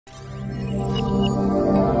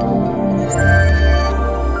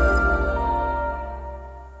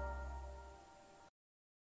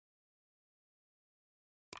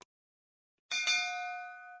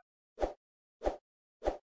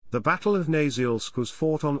The Battle of Nasielsk was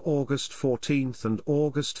fought on August 14 and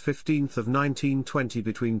August 15 of 1920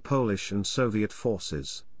 between Polish and Soviet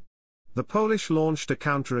forces. The Polish launched a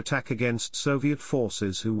counterattack against Soviet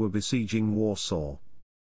forces who were besieging Warsaw.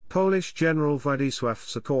 Polish General Władysław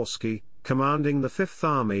Sikorski, commanding the Fifth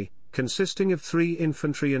Army, consisting of 3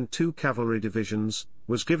 infantry and 2 cavalry divisions,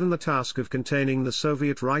 was given the task of containing the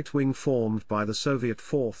Soviet right wing formed by the Soviet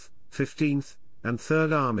 4th, 15th, and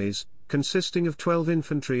 3rd Armies, consisting of 12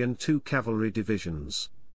 infantry and 2 cavalry divisions.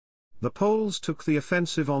 The Poles took the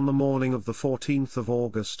offensive on the morning of the 14th of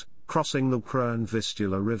August, crossing the Ukra and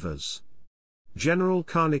Vistula rivers. General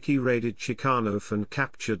Karnicki raided Chikhanov and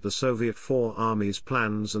captured the Soviet 4 Army's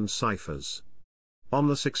plans and ciphers. On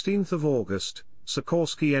the 16th of August,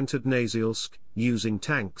 Sikorski entered Nasielsk, using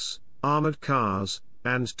tanks, armored cars,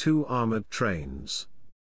 and 2 armored trains.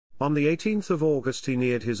 On the 18th of August he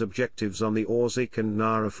neared his objectives on the Orzik and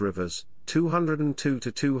Narev rivers. 202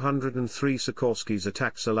 to 203 Sikorski's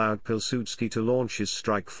attacks allowed Pilsudski to launch his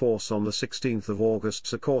strike force on the 16th of August.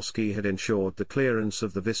 Sikorski had ensured the clearance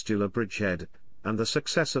of the Vistula bridgehead, and the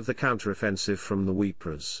success of the counteroffensive from the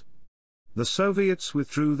Dnieprs. The Soviets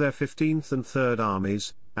withdrew their 15th and 3rd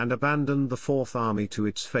Armies, and abandoned the 4th Army to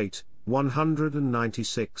its fate,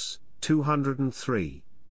 196, 203.